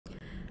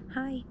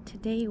Hi,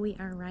 today we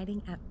are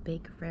riding at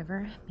Big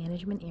River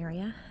Management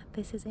Area.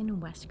 This is in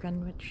West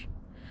Greenwich,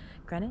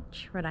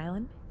 Rhode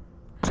Island.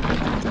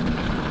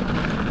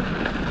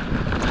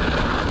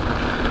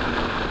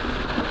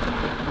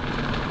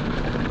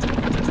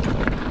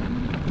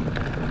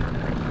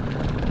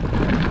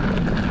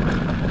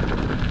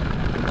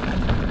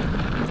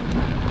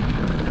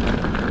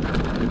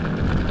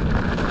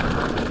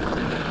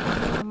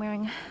 I'm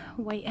wearing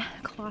white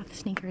cloth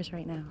sneakers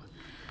right now.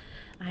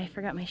 I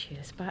forgot my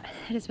shoes, but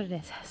it is what it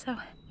is. So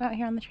I'm out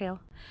here on the trail.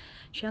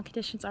 Trail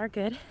conditions are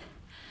good.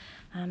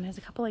 There's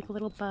a couple like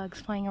little bugs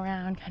flying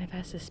around, kind of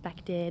as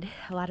suspected.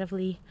 A lot of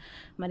the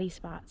muddy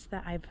spots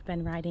that I've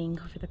been riding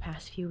over the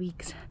past few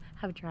weeks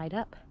have dried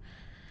up.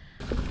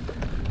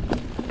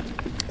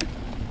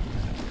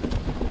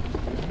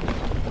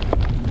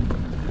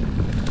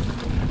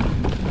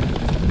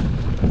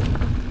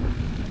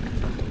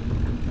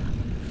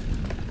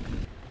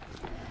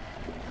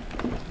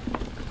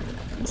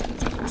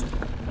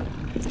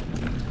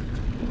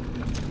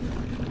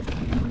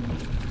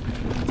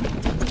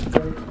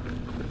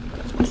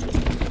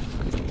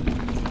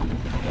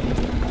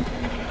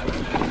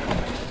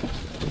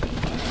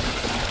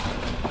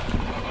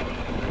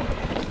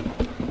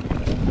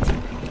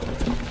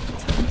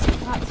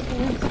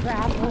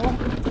 Gravel,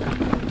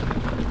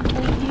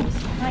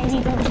 leaves,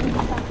 tiny building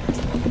stuff.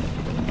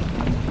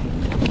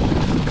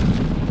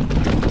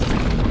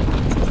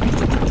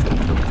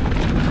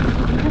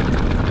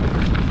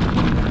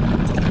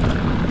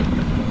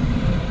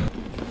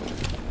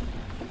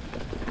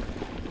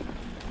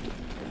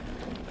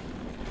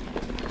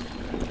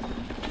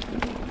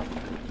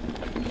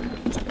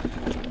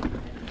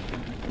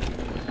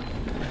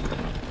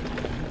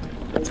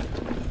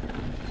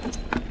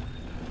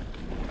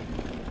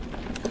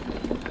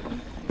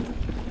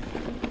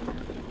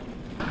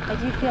 I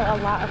do feel a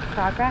lot of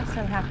progress,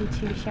 so I'm happy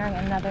to be sharing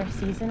another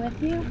season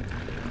with you.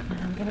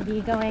 I'm going to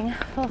be going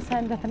full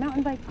send at the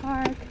mountain bike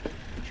park,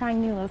 trying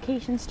new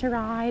locations to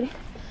ride,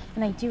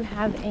 and I do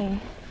have a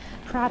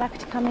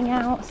product coming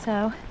out,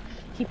 so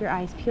keep your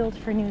eyes peeled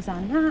for news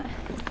on that.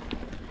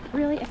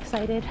 Really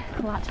excited,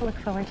 a lot to look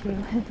forward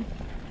to.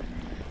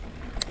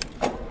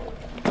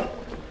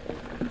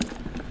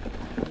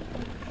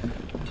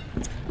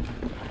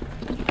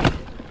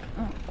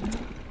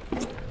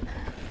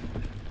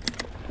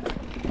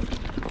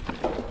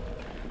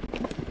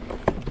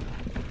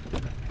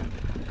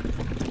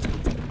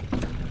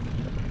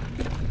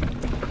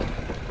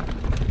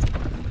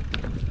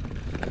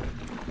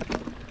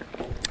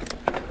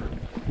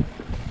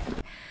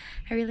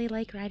 I really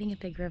like riding at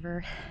Big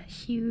River.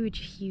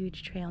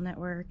 Huge trail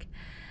network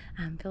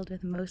filled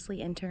with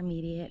mostly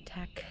intermediate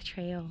tech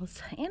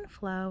trails and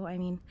flow. I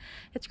mean,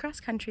 it's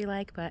cross-country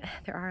like, but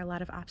there are a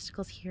lot of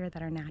obstacles here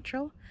that are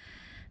natural.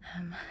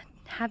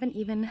 Haven't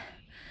even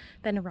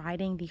been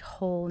riding the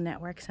whole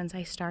network since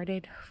I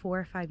started 4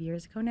 or 5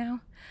 years ago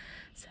now.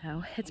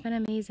 So it's been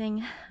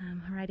amazing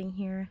riding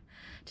here.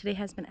 Today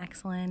has been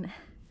excellent.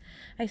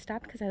 I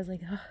stopped because I was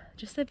like, oh,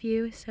 just the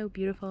view is so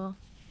beautiful.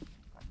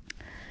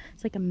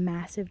 It's like a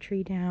massive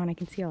tree down. I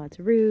can see all its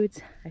roots.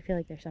 I feel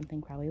like there's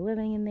something probably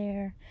living in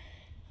there.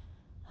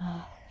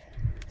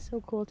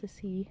 So cool to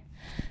see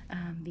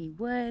the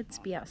woods,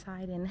 be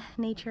outside in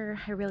nature.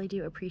 I really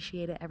do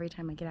appreciate it every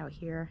time I get out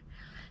here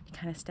to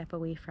kind of step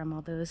away from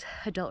all those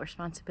adult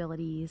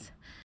responsibilities.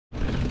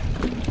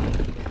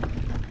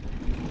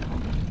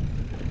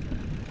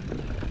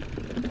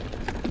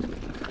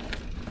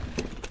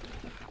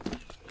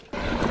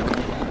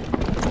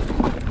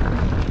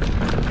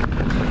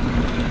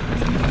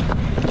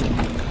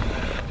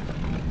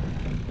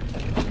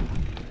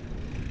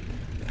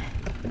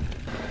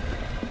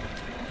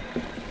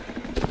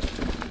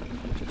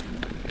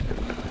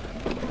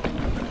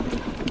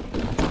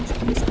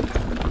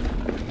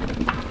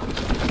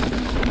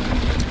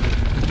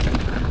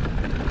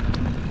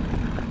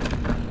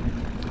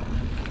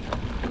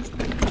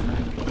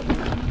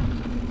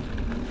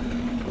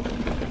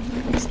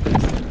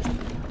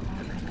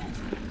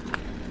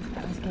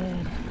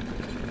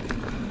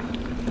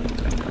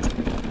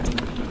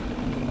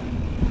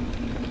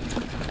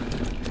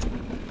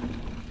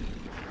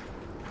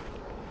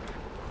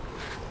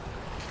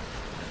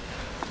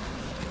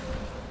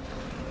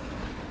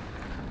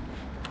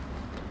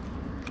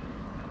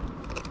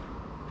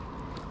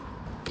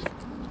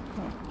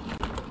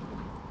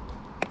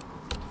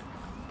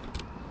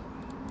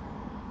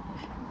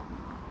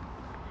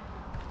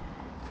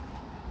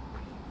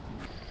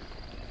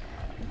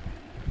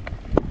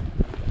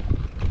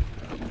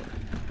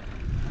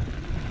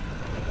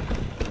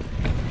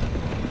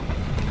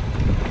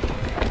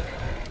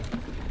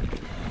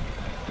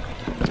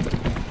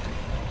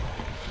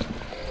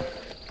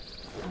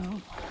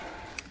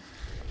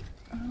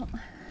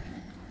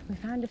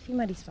 Found a few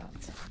muddy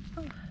spots.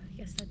 Oh, I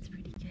guess that's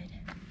pretty good.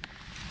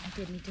 I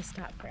did need to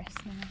stop for a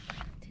snack.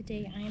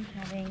 Today I am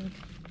having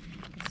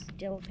this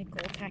dill pickle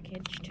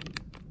packaged.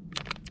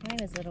 When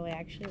I was little, I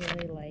actually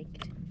really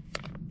liked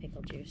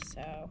pickle juice,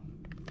 so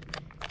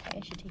I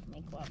should take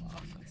my glove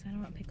off because I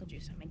don't want pickle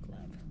juice on my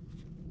glove.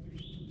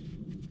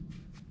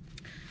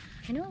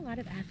 I know a lot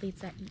of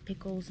athletes that eat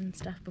pickles and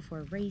stuff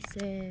before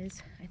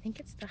races. I think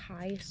it's the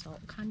high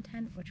salt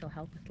content, which will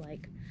help with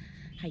like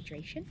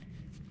hydration,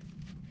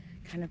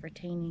 kind of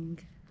retaining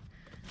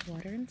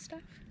water and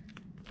stuff.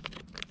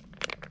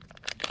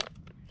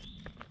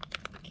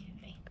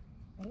 Okay.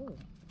 Oh,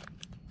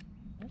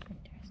 that's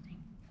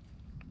interesting.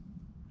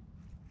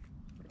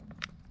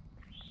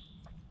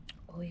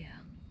 Oh yeah.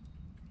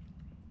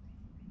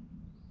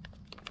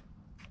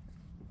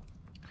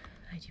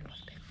 I do love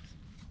pickles.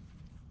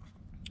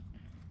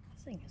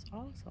 This thing is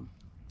awesome.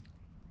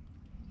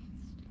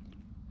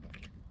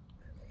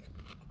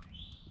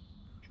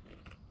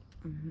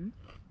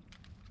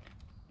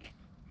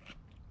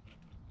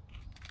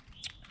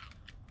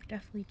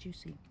 Definitely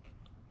juicy.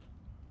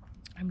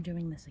 I'm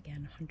doing this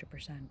again,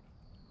 100%.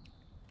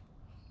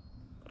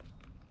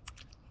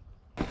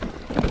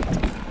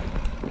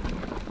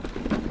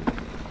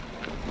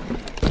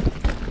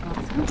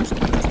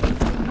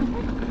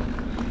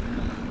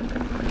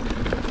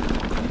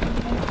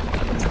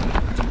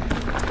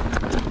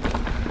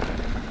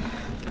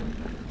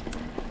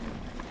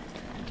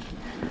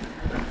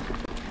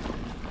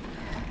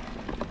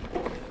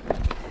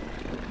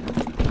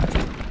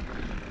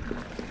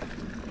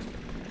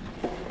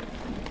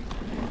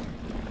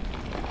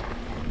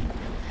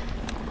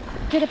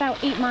 Did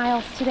about 8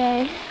 miles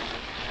today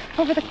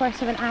over the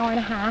course of an hour and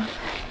a half,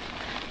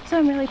 so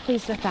I'm really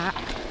pleased with that.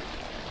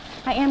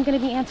 I am going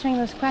to be answering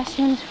those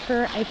questions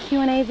for a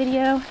Q&A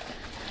video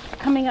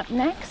coming up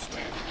next.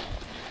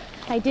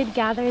 I did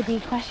gather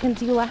the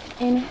questions you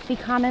left in the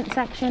comment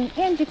section,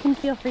 and you can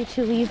feel free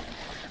to leave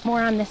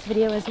more on this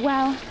video as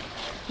well.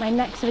 My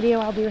next video,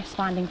 I'll be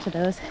responding to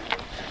those.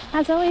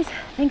 As always,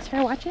 thanks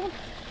for watching.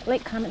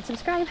 Like, comment,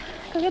 subscribe.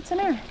 Go get some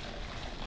air.